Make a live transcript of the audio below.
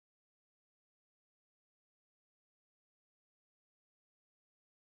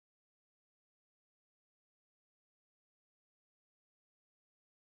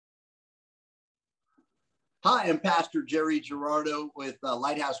Hi, I'm Pastor Jerry Gerardo with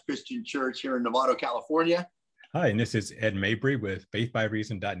Lighthouse Christian Church here in Novato, California. Hi, and this is Ed Mabry with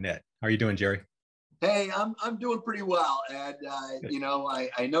faithbyreason.net. How are you doing, Jerry? Hey, I'm doing pretty well, Ed.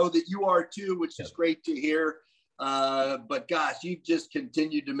 I know that you are too, which is great to hear. But gosh, you've just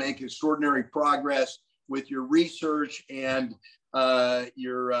continued to make extraordinary progress with your research and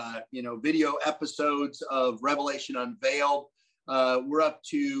your video episodes of Revelation Unveiled. We're up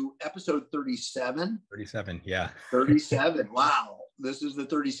to episode 37. 37, yeah. 37. Wow. This is the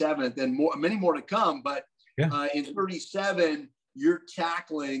 37th, and many more to come. But in 37, you're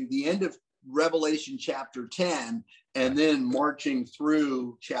tackling the end of Revelation chapter 10 and then marching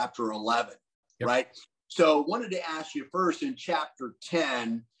through chapter 11, right? So wanted to ask you first, in chapter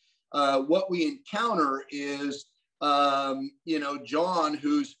 10, what we encounter is, John,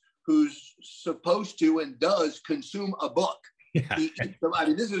 who's supposed to and does consume a book. Yeah.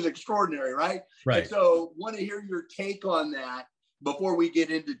 This is extraordinary, right? Right. And so want to hear your take on that before we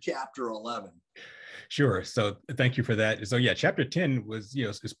get into chapter 11. Sure. So thank you for that. So yeah, chapter 10 was,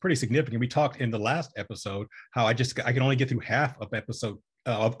 is pretty significant. We talked in the last episode how I can only get through half of episode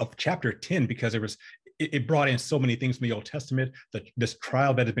of chapter 10 because it brought in so many things from the Old Testament, this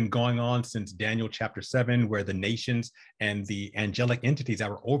trial that had been going on since Daniel chapter 7, where the nations and the angelic entities that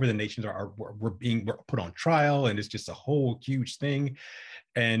were over the nations were put on trial. And it's just a whole huge thing.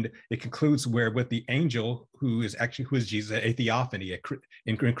 And it concludes with the angel who is Jesus, a theophany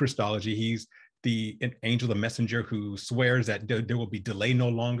in Christology. He's an angel, the messenger, who swears that there will be delay no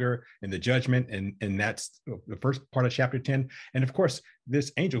longer in the judgment. And that's the first part of chapter 10. And of course,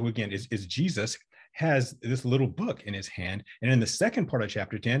 this angel, who again is Jesus, has this little book in his hand. And in the second part of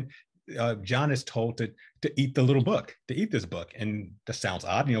chapter 10, John is told to eat the little book, to eat this book. And that sounds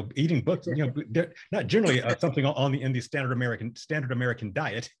odd, eating books, they're not generally something in the standard American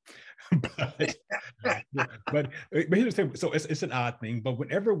diet. but here's the thing. So it's an odd thing, but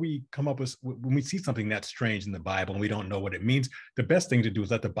whenever we when we see something that's strange in the Bible and we don't know what it means, the best thing to do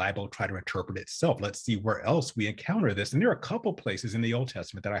is let the Bible try to interpret itself. Let's see where else we encounter this. And there are a couple places in the Old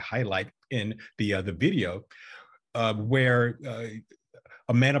Testament that I highlight in the video where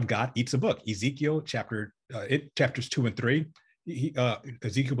a man of God eats a book. Ezekiel chapters 2 and 3.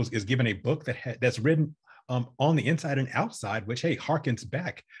 Ezekiel is given a book that's written on the inside and outside, which harkens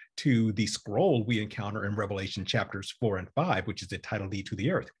back to the scroll we encounter in Revelation chapters 4 and 5, which is the title Lead to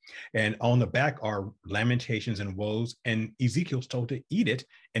the Earth. And on the back are lamentations and woes, and Ezekiel's told to eat it,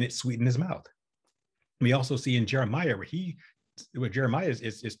 and it sweetened his mouth. We also see in Jeremiah where Jeremiah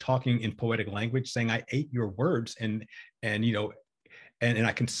is talking in poetic language, saying, "I ate your words and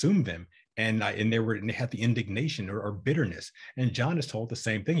I consumed them." And they had the indignation or bitterness. And John is told the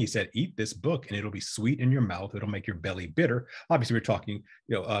same thing. He said, "Eat this book and it'll be sweet in your mouth. It'll make your belly bitter." Obviously, we're talking,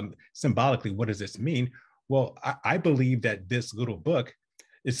 symbolically, what does this mean? Well, I believe that this little book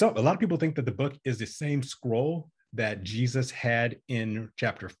a lot of people think that the book is the same scroll that Jesus had in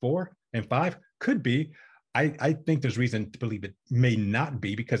chapter 4 and 5. Could be. I think there's reason to believe it may not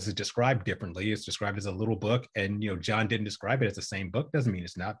be, because it's described differently. It's described as a little book, and John didn't describe it as the same book. Doesn't mean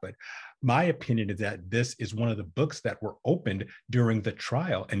it's not, but my opinion is that this is one of the books that were opened during the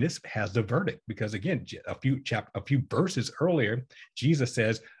trial, and this has the verdict. Because again, a few verses earlier, Jesus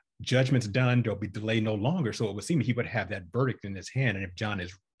says, "Judgment's done. There'll be delay no longer." So it would seem he would have that verdict in his hand, and if John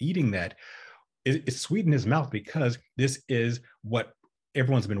is eating that, it's sweet in his mouth, because this is what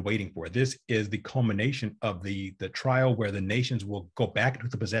everyone's been waiting for. This is the culmination of the trial, where the nations will go back into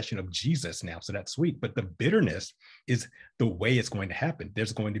the possession of Jesus now. So that's sweet. But the bitterness is the way it's going to happen.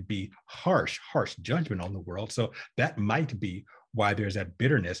 There's going to be harsh judgment on the world. So that might be why there's that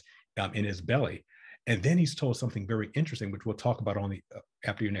bitterness in his belly. And then he's told something very interesting, which we'll talk about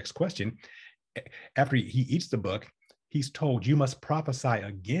after your next question. After he eats the book, he's told, "You must prophesy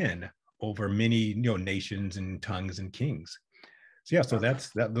again over many nations and tongues and kings." So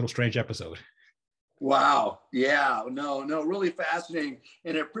that's that little strange episode. Wow. Yeah, no, really fascinating.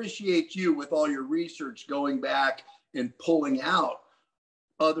 And I appreciate you with all your research going back and pulling out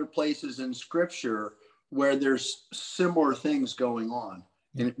other places in scripture where there's similar things going on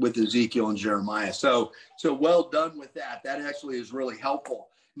with Ezekiel and Jeremiah. So well done with that. That actually is really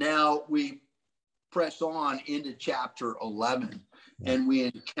helpful. Now we press on into chapter 11, and we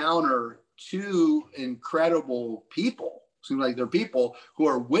encounter two incredible people. Seems like they're people who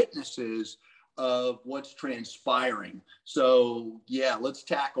are witnesses of what's transpiring. So yeah, let's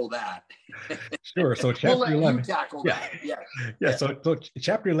tackle that. Sure. So chapter 11. You tackle that. Yeah. So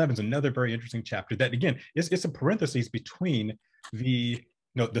chapter 11 is another very interesting chapter that, again, it's a parenthesis between the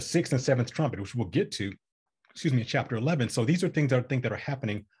sixth and seventh trumpet, which we'll get to, in chapter 11. So these are things that are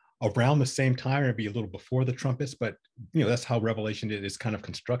happening around the same time, it'd be a little before the trumpets, but that's how Revelation is kind of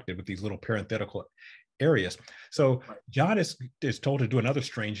constructed with these little parenthetical areas. So John is told to do another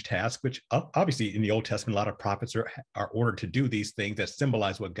strange task, which obviously in the Old Testament, a lot of prophets are ordered to do these things that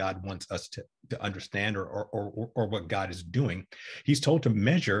symbolize what God wants us to understand or what God is doing. He's told to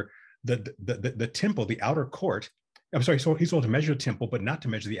measure the temple, the outer court. I'm sorry, so he's told to measure the temple, but not to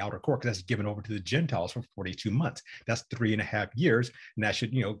measure the outer court, because that's given over to the Gentiles for 42 months. That's 3.5 years. And that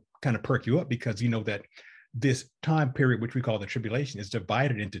should, kind of perk you up, because you know that this time period, which we call the tribulation, is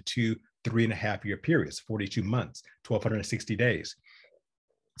divided into two 3.5-year periods, 42 months, 1,260 days.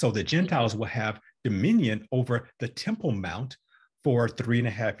 So the Gentiles will have dominion over the Temple Mount for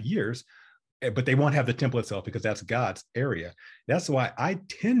 3.5 years, but they won't have the temple itself, because that's God's area. That's why I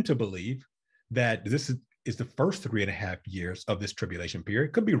tend to believe that this is the first 3.5 years of this tribulation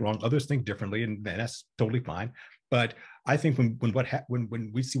period. Could be wrong. Others think differently, and that's totally fine. But I think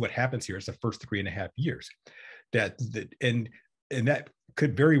when we see what happens here, it's the first 3.5 years. And that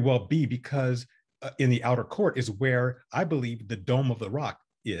could very well be because in the outer court is where I believe the Dome of the Rock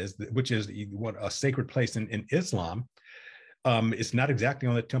is, which is a sacred place in Islam. It's not exactly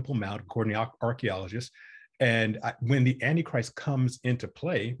on the Temple Mount, according to archaeologists. And when the Antichrist comes into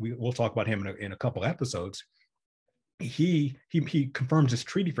play, we'll talk about him in a couple episodes. He confirms this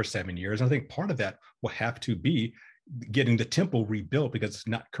treaty for 7 years. I think part of that will have to be getting the temple rebuilt, because it's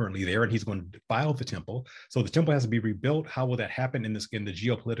not currently there, and he's going to defile the temple. So the temple has to be rebuilt. How will that happen in the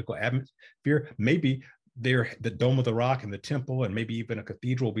geopolitical atmosphere? Maybe the Dome of the Rock and the temple, and maybe even a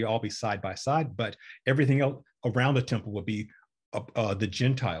cathedral, will all be side by side, but everything else around the temple will be the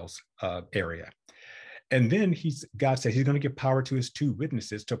Gentiles area. And then God says he's going to give power to his two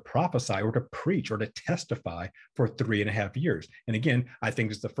witnesses to prophesy or to preach or to testify for 3.5 years. And again, I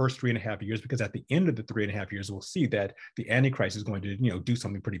think it's the first 3.5 years, because at the end of the 3.5 years, we'll see that the Antichrist is going to, do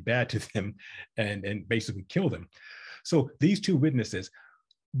something pretty bad to them and basically kill them. So these two witnesses,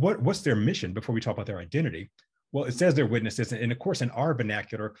 what's their mission before we talk about their identity? Well, it says they're witnesses. And of course, in our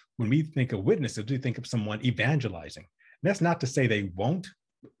vernacular, when we think of witnesses, we think of someone evangelizing. And that's not to say they won't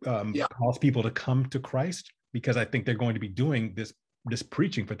cause people to come to Christ, because I think they're going to be doing this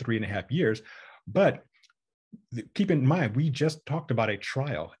preaching for 3.5 years. But keep in mind, we just talked about a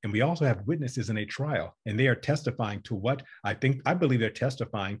trial, and we also have witnesses in a trial, and they are testifying to what I believe they're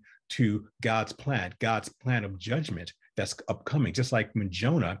testifying to God's plan of judgment that's upcoming. Just like when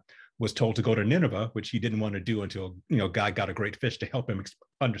Jonah was told to go to Nineveh, which he didn't want to do until God got a great fish to help him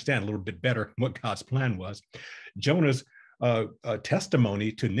understand a little bit better what God's plan was. Jonah's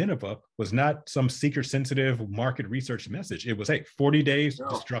testimony to Nineveh was not some secret, sensitive market research message. It was, hey, 40 days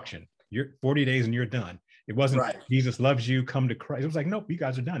destruction. You're 40 days and you're done. It wasn't Jesus loves you, come to Christ. It was like, nope, you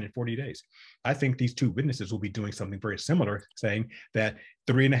guys are done in 40 days. I think these two witnesses will be doing something very similar, saying that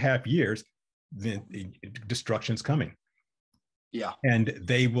 3.5 years, then destruction's coming. Yeah. And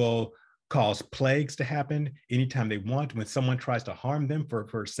they will cause plagues to happen anytime they want. When someone tries to harm them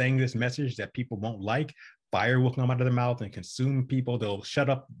for saying this message that people won't like, fire will come out of their mouth and consume people. They'll shut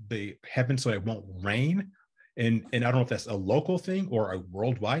up the heavens so it won't rain. And I don't know if that's a local thing or a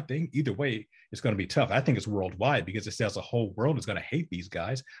worldwide thing. Either way, it's going to be tough. I think it's worldwide, because it says the whole world is going to hate these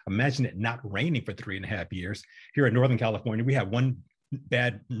guys. Imagine it not raining for 3.5 years. Here in Northern California, we have one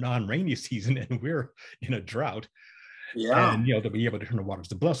bad non-rainy season, and we're in a drought. Yeah. And they'll be able to turn the waters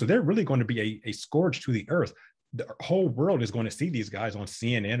to blood. So they're really going to be a scourge to the earth. The whole world is going to see these guys on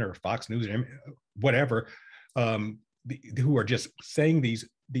CNN or Fox News or whatever, who are just saying these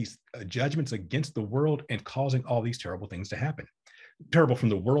judgments against the world and causing all these terrible things to happen. Terrible from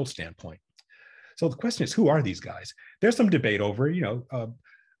the world standpoint. So the question is, who are these guys? There's some debate over,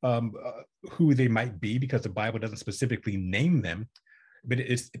 who they might be, because the Bible doesn't specifically name them, but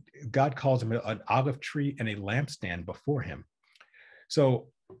God calls them an olive tree and a lampstand before him. So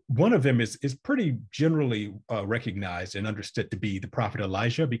one of them is pretty generally recognized and understood to be the prophet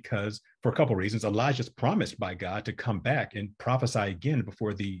Elijah, because for a couple of reasons. Elijah's promised by God to come back and prophesy again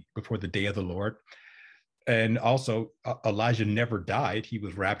before the day of the Lord. And also Elijah never died. He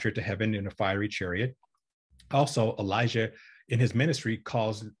was raptured to heaven in a fiery chariot. Also, Elijah in his ministry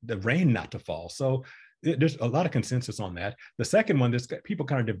caused the rain not to fall. So there's a lot of consensus on that. The second one, there's people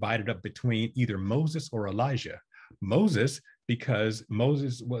kind of divided up between either Moses or Elijah. Moses, because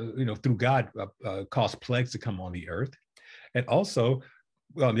Moses was, through God, caused plagues to come on the earth. And also,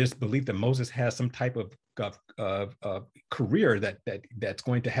 there's belief that Moses has some type of career that's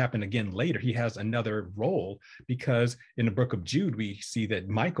going to happen again later. He has another role, because in the book of Jude, we see that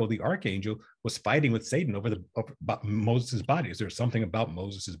Michael, the archangel, was fighting with Satan over Moses' body. Is there something about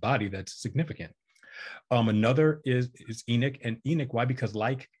Moses' body that's significant? Another is Enoch. And Enoch, why? Because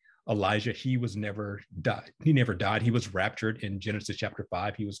like Elijah, he was never died. He never died. He was raptured in Genesis chapter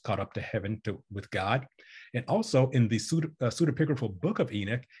 5. He was caught up to heaven with God. And also in the pseudepigraphal book of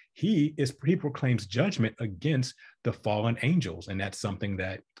Enoch, he proclaims judgment against the fallen angels. And that's something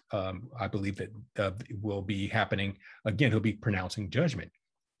that I believe that will be happening again. He'll be pronouncing judgment.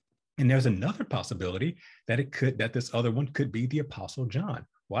 And there's another possibility that this other one could be the Apostle John.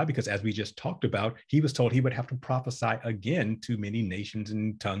 Why? Because as we just talked about, he was told he would have to prophesy again to many nations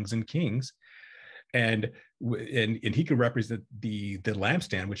and tongues and kings. And he could represent the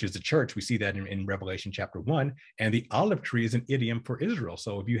lampstand, which is the church. We see that in Revelation chapter 1. And the olive tree is an idiom for Israel.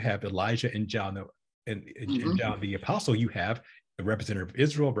 So if you have Elijah and John, and John the Apostle, you have a representative of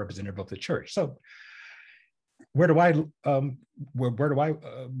Israel, a representative of the church. So where do I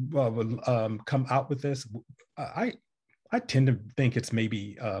come out with this? I tend to think it's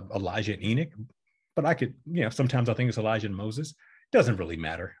maybe Elijah and Enoch, but I could, sometimes I think it's Elijah and Moses. It doesn't really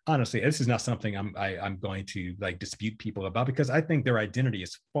matter. Honestly, this is not something I'm going to like dispute people about, because I think their identity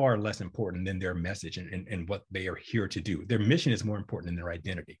is far less important than their message and what they are here to do. Their mission is more important than their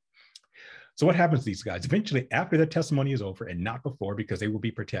identity. So what happens to these guys? Eventually, after their testimony is over, and not before, because they will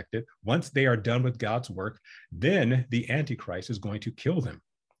be protected, once they are done with God's work, then the Antichrist is going to kill them.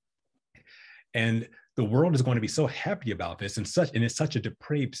 And the world is going to be so happy about this, and in such a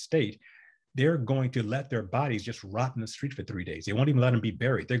depraved state, they're going to let their bodies just rot in the street for 3 days. They won't even let them be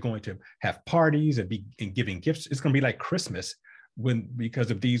buried. They're going to have parties and giving gifts. It's going to be like Christmas,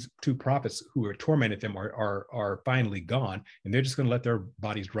 because of these two prophets who are tormented them are finally gone, and they're just going to let their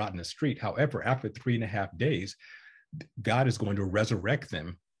bodies rot in the street. However, after 3.5 days, God is going to resurrect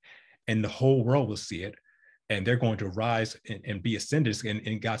them, and the whole world will see it, and they're going to rise and be ascended.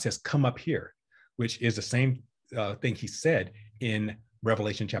 And God says, "Come up here," which is the same thing he said in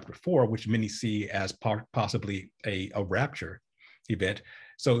Revelation chapter 4, which many see as possibly a rapture event.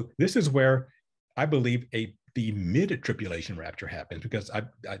 So this is where I believe the mid-tribulation rapture happens, because I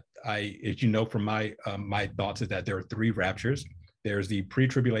as you know from my thoughts, is that there are 3 raptures. There's the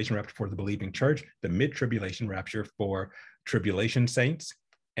pre-tribulation rapture for the believing church, the mid-tribulation rapture for tribulation saints,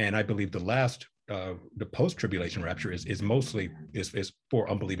 and I believe the last, the post-tribulation rapture is mostly for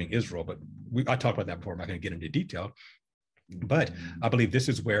unbelieving Israel. But I talked about that before. I'm not going to get into detail. But I believe this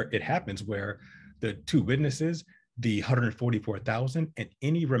is where it happens, where the 2 witnesses, the 144,000, and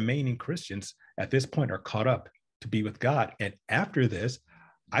any remaining Christians at this point are caught up to be with God. And after this,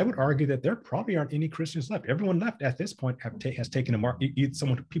 I would argue that there probably aren't any Christians left. Everyone left at this point has taken the mark.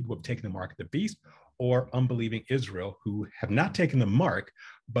 People who have taken the mark of the beast, or unbelieving Israel who have not taken the mark,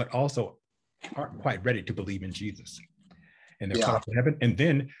 but also aren't quite ready to believe in Jesus. And they're caught up in heaven. And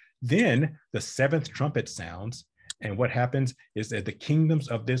then the 7th trumpet sounds. And what happens is that the kingdoms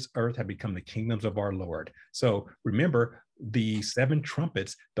of this earth have become the kingdoms of our Lord. So remember, the 7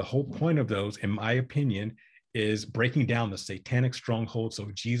 trumpets, the whole point of those, in my opinion, is breaking down the satanic stronghold so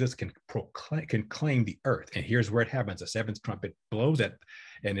Jesus can claim the earth. And here's where it happens. The 7th trumpet blows it,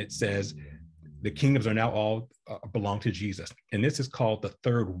 and it says, the kingdoms are now all belong to Jesus. And this is called the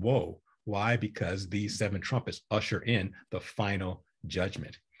 3rd woe. Why? Because these 7 trumpets usher in the final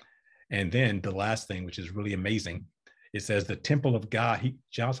judgment. And then the last thing, which is really amazing, it says the temple of God,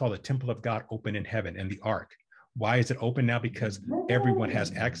 John saw the temple of God open in heaven, and the ark. Why is it open now? Because everyone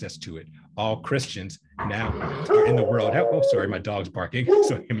has access to it. All Christians now are in the world. Oh, sorry, my dog's barking.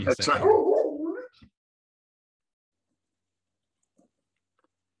 So give me a second. Right.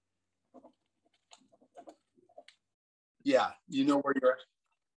 Yeah, you know where you're at.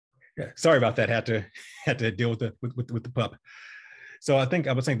 Yeah, sorry about that. Had to deal with the pup. So I think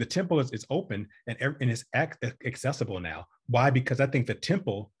I was saying the temple is open and is accessible now. Why? Because I think the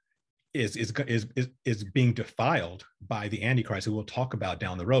temple is being defiled by the Antichrist, who we'll talk about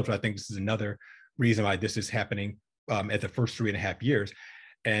down the road. So I think this is another reason why this is happening at the first 3.5 years,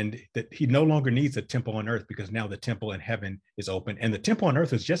 and that he no longer needs a temple on earth, because now the temple in heaven is open, and the temple on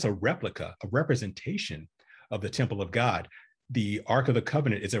earth is just a representation of the temple of God. The Ark of the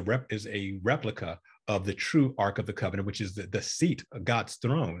Covenant is a replica of the true Ark of the Covenant, which is the seat of God's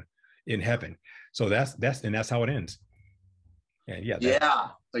throne in heaven. So that's how it ends. And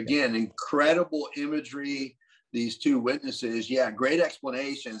again, incredible imagery. These 2 witnesses, great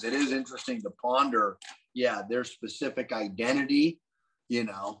explanations. It is interesting to ponder, their specific identity. Do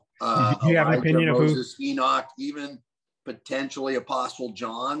you have an opinion of Moses, Enoch, even potentially Apostle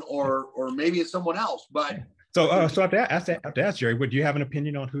John, or maybe it's someone else. But so I have to ask Jerry, would you have an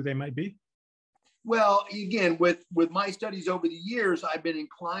opinion on who they might be? Well, again, with my studies over the years, I've been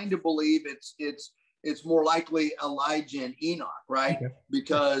inclined to believe it's more likely Elijah and Enoch, right? Okay.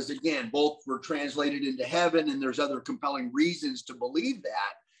 Because again, both were translated into heaven, and there's other compelling reasons to believe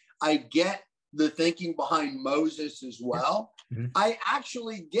that. I get the thinking behind Moses as well. Mm-hmm. I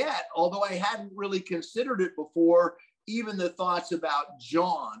actually get, although I hadn't really considered it before, even the thoughts about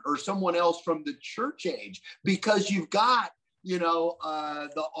John or someone else from the church age, because you've got,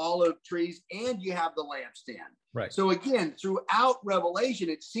 the olive trees and you have the lampstand. Right. So again, throughout Revelation,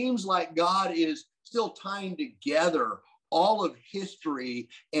 it seems like God is still tying together all of history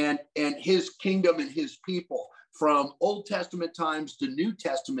and his kingdom and his people, from Old Testament times to New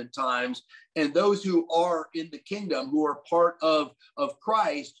Testament times. And those who are in the kingdom, who are part of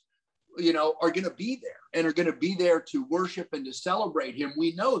Christ, are going to be there and are going to be there to worship and to celebrate him.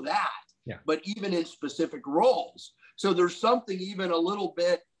 We know that, but even in specific roles. So there's something even a little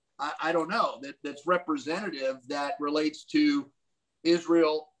bit, I don't know, that's representative that relates to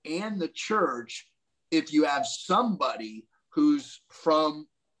Israel and the church, if you have somebody who's from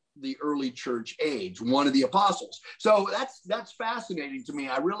the early church age, one of the apostles. So that's fascinating to me.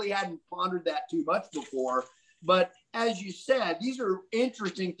 I really hadn't pondered that too much before. But as you said, these are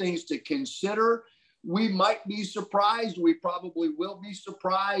interesting things to consider. We might be surprised. We probably will be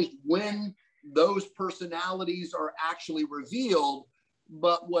surprised when those personalities are actually revealed.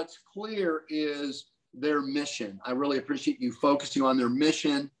 But what's clear is their mission. I really appreciate you focusing on their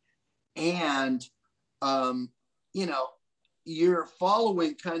mission. And, you're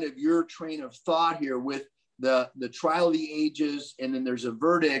following kind of your train of thought here with the trial of the ages, and then there's a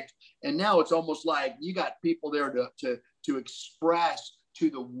verdict. And now it's almost like you got people there to express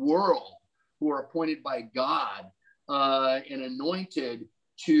to the world, who are appointed by God and anointed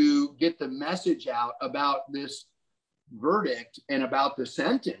to get the message out about this verdict and about the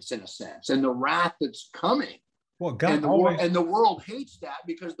sentence, in a sense, and the wrath that's coming. Well, God and the world hates that,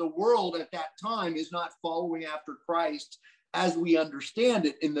 because the world at that time is not following after Christ as we understand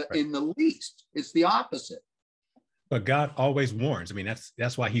it in the least. It's the opposite. But God always warns. I mean,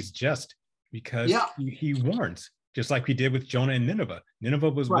 that's why he's just, because he warns, just like he did with Jonah and Nineveh. Nineveh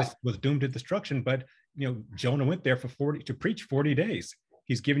was doomed to destruction, but Jonah went there to preach 40 days.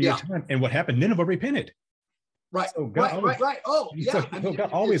 He's giving you time. And what happened? Nineveh repented. Right. So God right. Oh, yeah.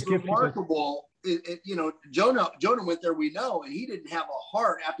 God always gives remarkable. Jonah went there, we know, and he didn't have a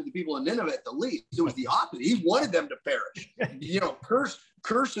heart after the people in Nineveh at the least. It was the opposite. He wanted them to perish.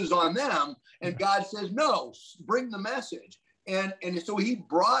 Curses on them. And God says, no, bring the message. And so he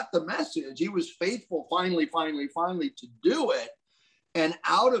brought the message. He was faithful finally to do it. And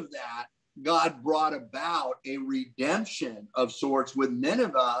out of that, God brought about a redemption of sorts with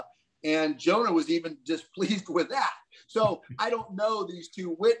Nineveh. And Jonah was even displeased with that. So I don't know these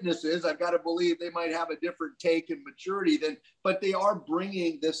two witnesses. I've got to believe they might have a different take and maturity but they are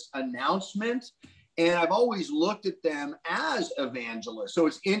bringing this announcement. And I've always looked at them as evangelists. So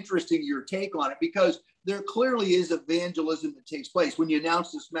it's interesting your take on it, because there clearly is evangelism that takes place when you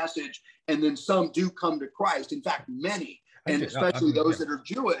announce this message, and then some do come to Christ. In fact, many, and especially those that are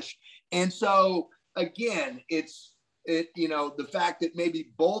Jewish. And so again, the fact that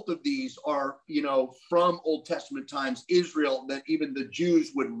maybe both of these are, from Old Testament times, Israel, that even the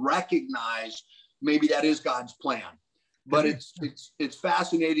Jews would recognize, maybe that is God's plan. But it's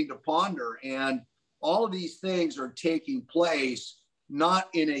fascinating to ponder. And all of these things are taking place not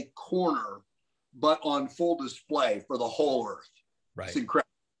in a corner, but on full display for the whole earth. Right. It's incredible.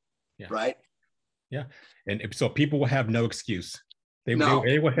 Yeah. Right. Yeah. And so people will have no excuse. They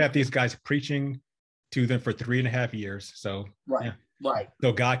will have these guys preaching to them for 3.5 years. So, right.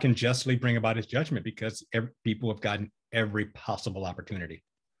 So God can justly bring about his judgment, because people have gotten every possible opportunity.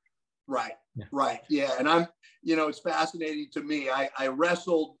 Right. Yeah. And it's fascinating to me. I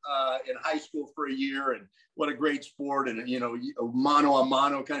wrestled in high school for a year, and what a great sport, and, a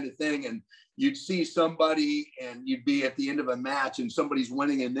mano-a-mano kind of thing. And you'd see somebody, and you'd be at the end of a match and somebody's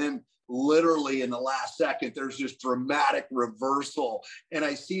winning, and then literally in the last second, there's this dramatic reversal. And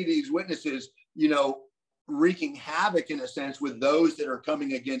I see these witnesses, wreaking havoc, in a sense, with those that are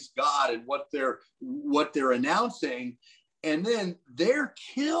coming against God and what they're announcing. And then they're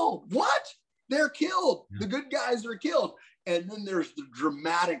killed. What? They're killed. Yeah. The good guys are killed. And then there's the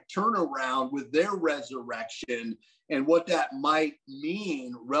dramatic turnaround with their resurrection, and what that might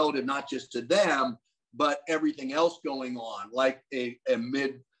mean relative not just to them, but everything else going on, like a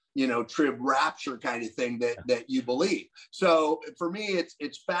mid-trib rapture kind of thing that you believe. So for me,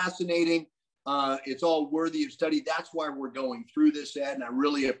 it's fascinating. It's all worthy of study. That's why we're going through this, Ed, and I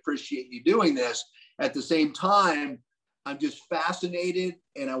really appreciate you doing this. At the same time, I'm just fascinated,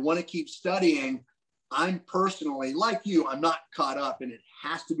 and I want to keep studying. I'm personally, like you, I'm not caught up in it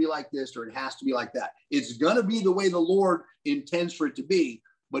has to be like this or it has to be like that. It's going to be the way the Lord intends for it to be,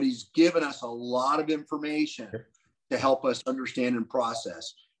 but he's given us a lot of information to help us understand and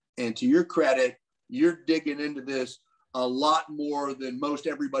process. And to your credit, you're digging into this a lot more than most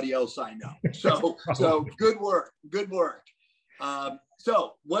everybody else I know. So good work.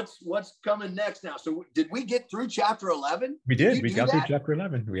 So what's coming next now? So did we get through chapter 11? We did. We got through chapter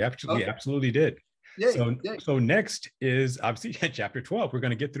 11. We absolutely did. Yay. So next is obviously chapter 12. We're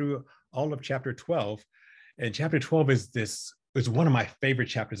going to get through all of chapter 12. And chapter 12 is one of my favorite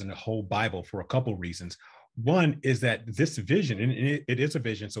chapters in the whole Bible for a couple reasons. One is that this vision, and it is a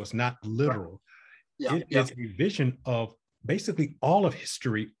vision, so it's not literal. Right. It is a vision of basically all of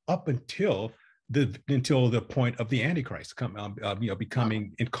history up until the point of the Antichrist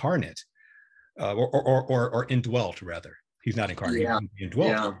becoming incarnate, or indwelt rather. He's not incarnate, he's indwelt.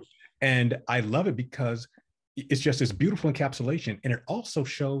 Yeah. And I love it because it's just this beautiful encapsulation, and it also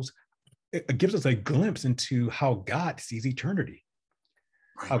it gives us a glimpse into how God sees eternity.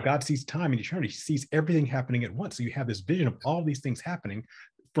 How God sees time and eternity. He sees everything happening at once. So you have this vision of all these things happening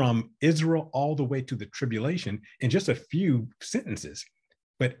from Israel all the way to the tribulation in just a few sentences,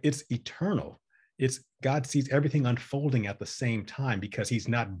 but it's eternal. It's God sees everything unfolding at the same time because he's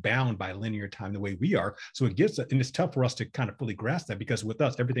not bound by linear time the way we are. So and it's tough for us to kind of fully grasp that, because with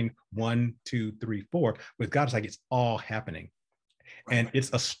us, everything 1, 2, 3, 4, with God, it's like it's all happening. And it's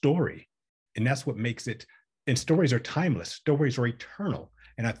a story. And that's what makes it, and stories are timeless. Stories are eternal.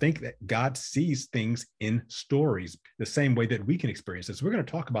 And I think that God sees things in stories the same way that we can experience this. We're going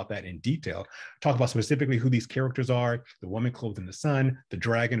to talk about that in detail, talk about specifically who these characters are, the woman clothed in the sun, the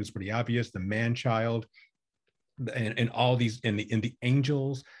dragon is pretty obvious, the man-child, and all these, in the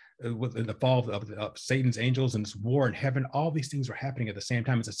angels, with the fall of Satan's angels and this war in heaven. All these things are happening at the same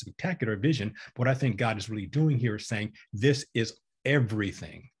time. It's a spectacular vision. What I think God is really doing here is saying, this is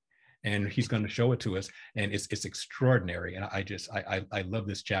everything. And he's going to show it to us, and it's extraordinary. And I love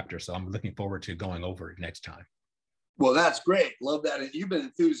this chapter, so I'm looking forward to going over it next time. Well, that's great. Love that. And you've been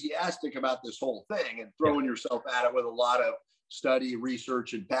enthusiastic about this whole thing and throwing yourself at it with a lot of study,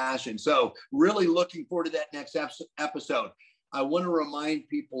 research, and passion. So really looking forward to that next episode. I want to remind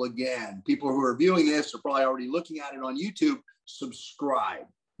people again, people who are viewing this are probably already looking at it on YouTube, subscribe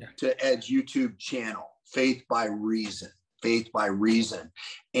to Ed's YouTube channel, Faith by Reason.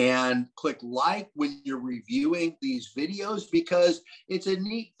 And click like when you're reviewing these videos, because it's a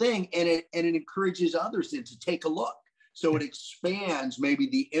neat thing, and it encourages others to take a look. So it expands maybe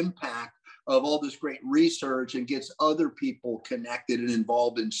the impact of all this great research and gets other people connected and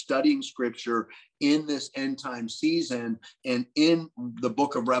involved in studying scripture in this end time season and in the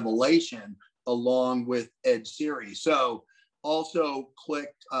book of Revelation along with Ed's series. So also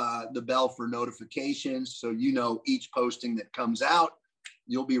click the bell for notifications, so you know each posting that comes out.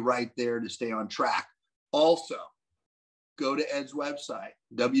 You'll be right there to stay on track. Also, go to Ed's website,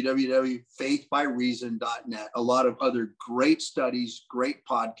 www.faithbyreason.net. A lot of other great studies, great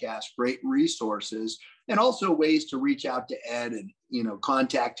podcasts, great resources, and also ways to reach out to Ed and,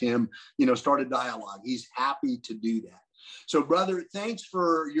 contact him, start a dialogue. He's happy to do that. So, brother, thanks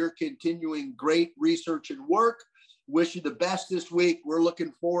for your continuing great research and work. Wish you the best this week. We're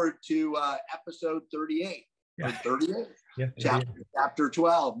looking forward to episode 38. Or 38? Chapter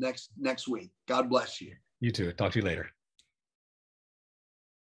 12 next week. God bless you. You too. Talk to you later.